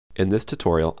In this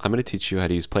tutorial, I'm going to teach you how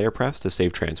to use playerprefs to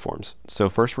save transforms. So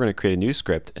first we're going to create a new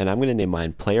script, and I'm going to name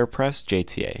mine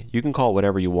playerprefs.JTA. You can call it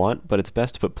whatever you want, but it's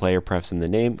best to put playerprefs in the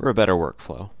name for a better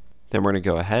workflow. Then we're going to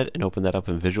go ahead and open that up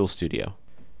in Visual Studio.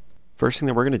 First thing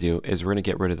that we're going to do is we're going to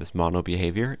get rid of this mono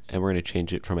behavior, and we're going to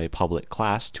change it from a public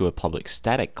class to a public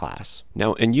static class.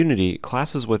 Now in Unity,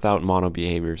 classes without mono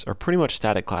behaviors are pretty much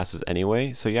static classes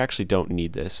anyway, so you actually don't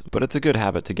need this, but it's a good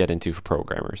habit to get into for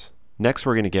programmers. Next,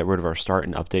 we're going to get rid of our start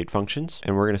and update functions,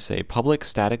 and we're going to say public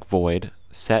static void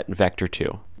set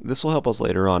vector2. This will help us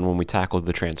later on when we tackle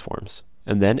the transforms.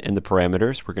 And then in the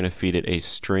parameters, we're going to feed it a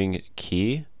string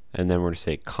key, and then we're going to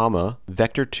say comma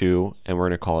vector2, and we're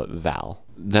going to call it val.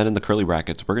 Then in the curly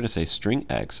brackets, we're going to say string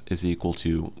x is equal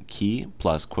to key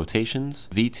plus quotations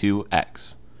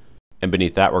v2x. And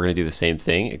beneath that, we're going to do the same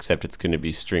thing, except it's going to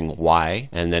be string y,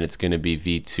 and then it's going to be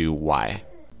v2y.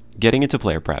 Getting into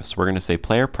playerprefs, we're going to say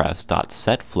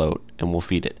playerprefs.setFloat, and we'll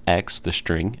feed it x, the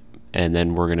string, and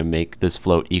then we're going to make this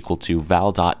float equal to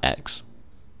val.x.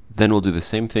 Then we'll do the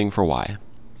same thing for y.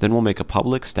 Then we'll make a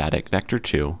public static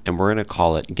vector2, and we're going to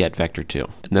call it getVector2.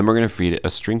 And then we're going to feed it a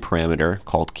string parameter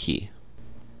called key.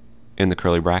 In the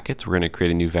curly brackets, we're going to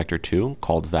create a new vector2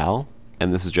 called val,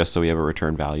 and this is just so we have a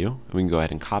return value. And we can go ahead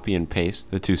and copy and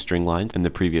paste the two string lines in the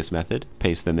previous method,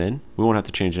 paste them in. We won't have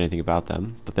to change anything about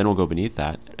them, but then we'll go beneath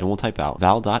that and we'll type out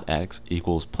val.x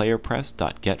equals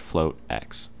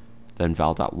playerprefs.getFloatX. Then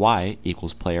val.y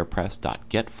equals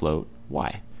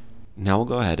playerprefs.getFloatY. Now we'll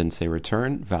go ahead and say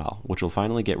return val, which will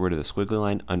finally get rid of the squiggly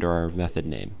line under our method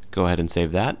name. Go ahead and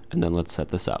save that, and then let's set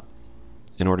this up.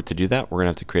 In order to do that, we're going to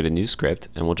have to create a new script,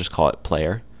 and we'll just call it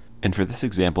player. And for this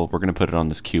example, we're going to put it on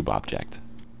this cube object.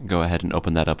 Go ahead and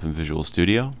open that up in Visual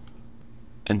Studio.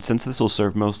 And since this will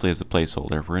serve mostly as a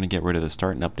placeholder, we're going to get rid of the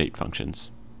start and update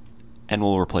functions. And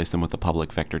we'll replace them with a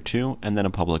public vector2 and then a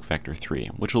public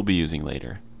vector3, which we'll be using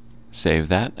later. Save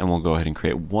that, and we'll go ahead and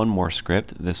create one more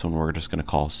script. This one we're just going to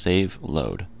call save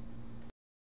load.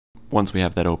 Once we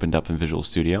have that opened up in Visual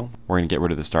Studio, we're going to get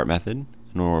rid of the start method, and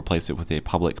we'll replace it with a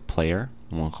public player,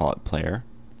 and we'll call it player.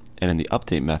 And in the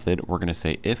update method, we're going to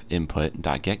say if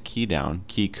input.getKeyDown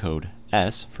key code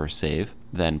s for save,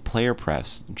 then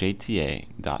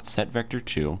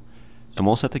playerprefs.jta.setVector2, and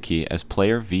we'll set the key as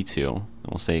player v2, and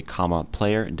we'll say comma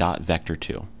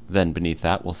player.vector2. Then beneath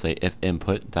that, we'll say if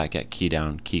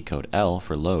input.getKeyDown key code l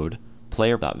for load,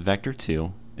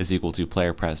 player.vector2 is equal to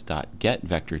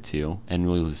playerprefs.getVector2, and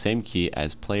we'll use the same key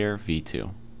as player v2.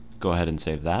 Go ahead and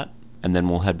save that, and then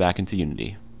we'll head back into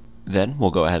Unity. Then we'll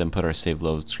go ahead and put our save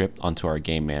load script onto our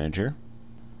game manager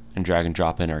and drag and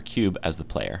drop in our cube as the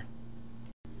player.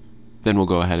 Then we'll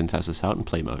go ahead and test this out in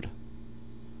play mode.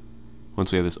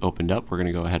 Once we have this opened up, we're going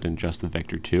to go ahead and adjust the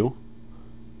vector2,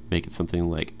 make it something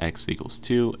like x equals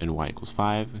 2 and y equals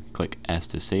 5, click S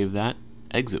to save that,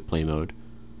 exit play mode,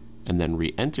 and then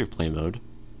re-enter play mode,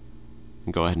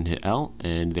 and go ahead and hit L,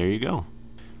 and there you go.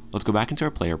 Let's go back into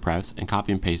our playerprefs and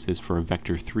copy and paste this for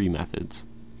vector3 methods.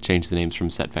 Change the names from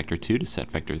setVector2 to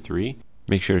setVector3.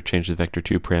 Make sure to change the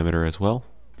vector2 parameter as well.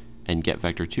 And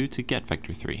getVector2 to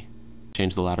getVector3.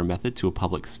 Change the latter method to a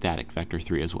public static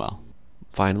vector3 as well.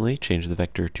 Finally, change the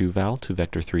vector2 val to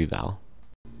vector3 val.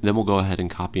 Then we'll go ahead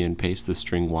and copy and paste the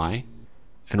string y,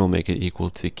 and we'll make it equal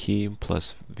to key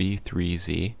plus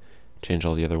v3z. Change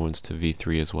all the other ones to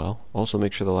v3 as well. Also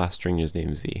make sure the last string is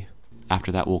named z.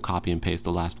 After that, we'll copy and paste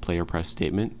the last playerprefs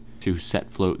statement to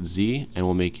setFloatZ, and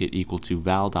we'll make it equal to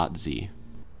val.z.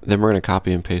 Then we're going to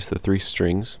copy and paste the three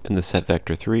strings in the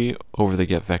setVector3 over the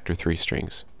getVector3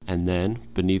 strings. And then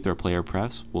beneath our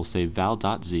playerprefs, we'll say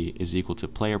val.z is equal to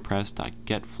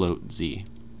playerprefs.getFloatZ.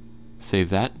 Save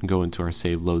that and go into our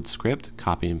save load script,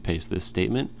 copy and paste this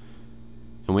statement.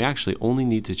 And we actually only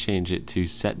need to change it to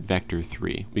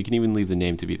setVector3. We can even leave the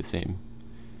name to be the same.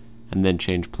 And then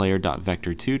change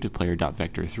player.vector2 to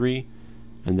player.vector3.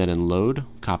 And then in load,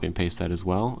 copy and paste that as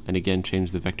well, and again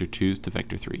change the vector2s to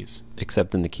vector3s,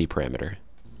 except in the key parameter.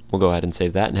 We'll go ahead and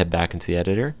save that and head back into the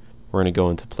editor. We're going to go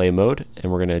into play mode,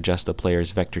 and we're going to adjust the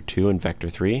player's vector2 and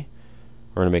vector3.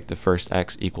 We're going to make the first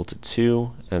x equal to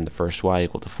 2, and the first y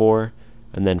equal to 4,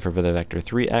 and then for the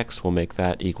vector3x, we'll make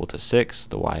that equal to 6,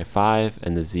 the y 5,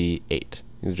 and the z 8.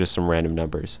 These are just some random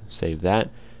numbers. Save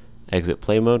that, exit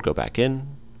play mode, go back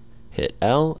in, hit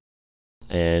L,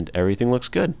 and everything looks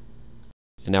good.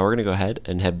 And now we're going to go ahead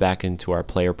and head back into our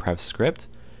playerprefs script.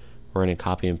 We're going to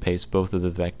copy and paste both of the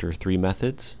vector3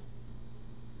 methods.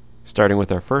 Starting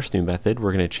with our first new method,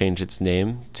 we're going to change its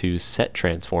name to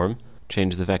setTransform,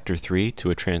 change the vector3 to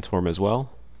a transform as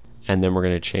well, and then we're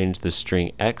going to change the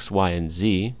string x, y, and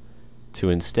z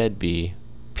to instead be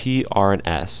P, R, and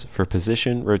S for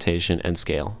position, rotation, and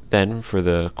scale. Then for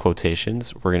the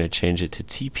quotations, we're going to change it to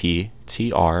TP,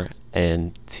 TR,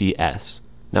 and TS.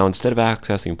 Now instead of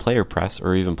accessing playerprefs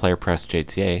or even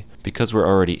playerprefs.JTA, because we're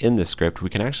already in the script, we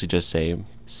can actually just say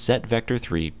set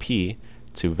vector3 P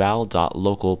to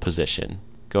val.localPosition.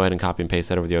 Go ahead and copy and paste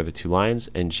that over the other two lines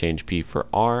and change P for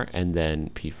R and then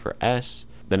P for S.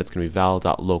 Then it's going to be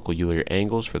val.local Euler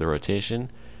angles for the rotation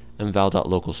and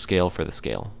val.local scale for the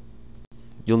scale.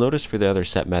 You'll notice for the other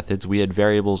set methods we had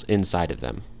variables inside of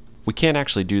them. We can't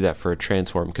actually do that for a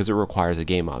transform because it requires a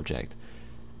game object.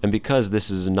 And because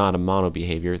this is not a mono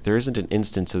behavior, there isn't an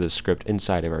instance of this script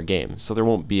inside of our game, so there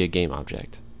won't be a game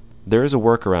object. There is a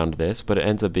workaround this, but it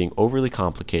ends up being overly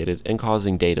complicated and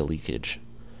causing data leakage.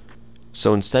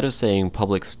 So instead of saying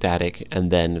public static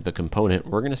and then the component,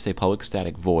 we're going to say public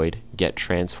static void get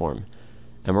transform.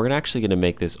 And we're actually going to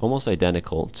make this almost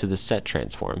identical to the set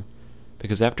transform.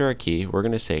 Because after our key, we're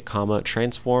going to say comma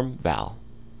transform val.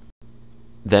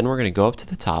 Then we're going to go up to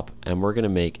the top and we're going to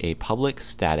make a public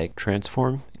static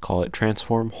transform, call it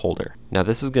transform holder. Now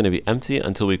this is going to be empty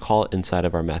until we call it inside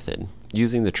of our method.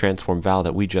 Using the transform val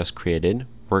that we just created,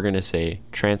 we're going to say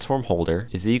transform holder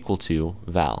is equal to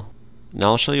val.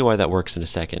 Now I'll show you why that works in a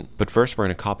second, but first we're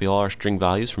going to copy all our string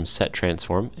values from set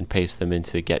transform and paste them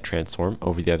into get transform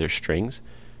over the other strings.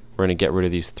 We're going to get rid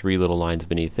of these three little lines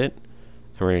beneath it,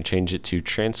 and we're going to change it to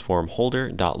transform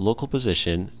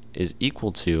holder.localPosition is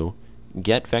equal to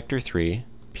get vector3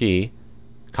 P,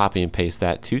 copy and paste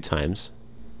that 2 times,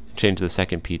 change the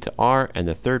second P to R and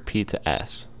the third P to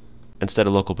S. Instead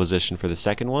of local position for the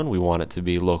second one, we want it to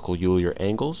be local Euler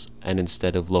angles, and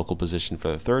instead of local position for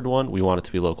the third one, we want it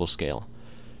to be local scale.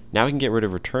 Now we can get rid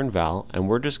of return val, and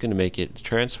we're just going to make it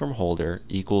transform holder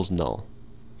equals null,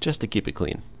 just to keep it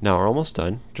clean. Now we're almost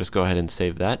done. Just go ahead and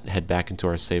save that, head back into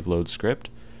our save load script,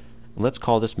 and let's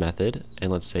call this method,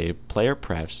 and let's say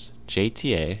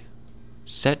playerprefs.JTA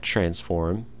set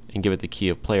transform, and give it the key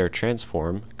of player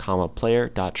transform, comma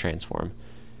player.transform.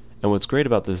 And what's great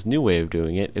about this new way of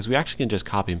doing it is we actually can just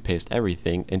copy and paste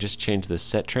everything and just change the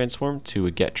set transform to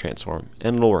a get transform,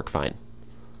 and it'll work fine.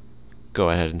 Go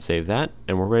ahead and save that,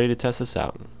 and we're ready to test this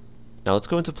out. Now let's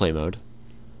go into play mode,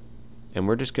 and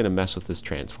we're just going to mess with this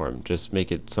transform, just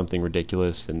make it something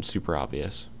ridiculous and super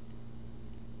obvious.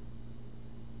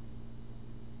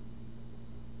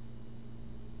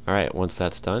 Alright, once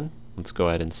that's done, let's go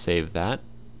ahead and save that,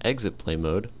 exit play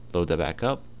mode, load that back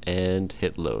up, and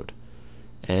hit load.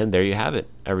 And there you have it.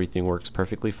 Everything works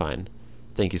perfectly fine.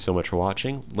 Thank you so much for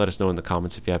watching. Let us know in the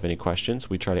comments if you have any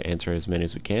questions. We try to answer as many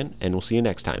as we can, and we'll see you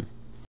next time.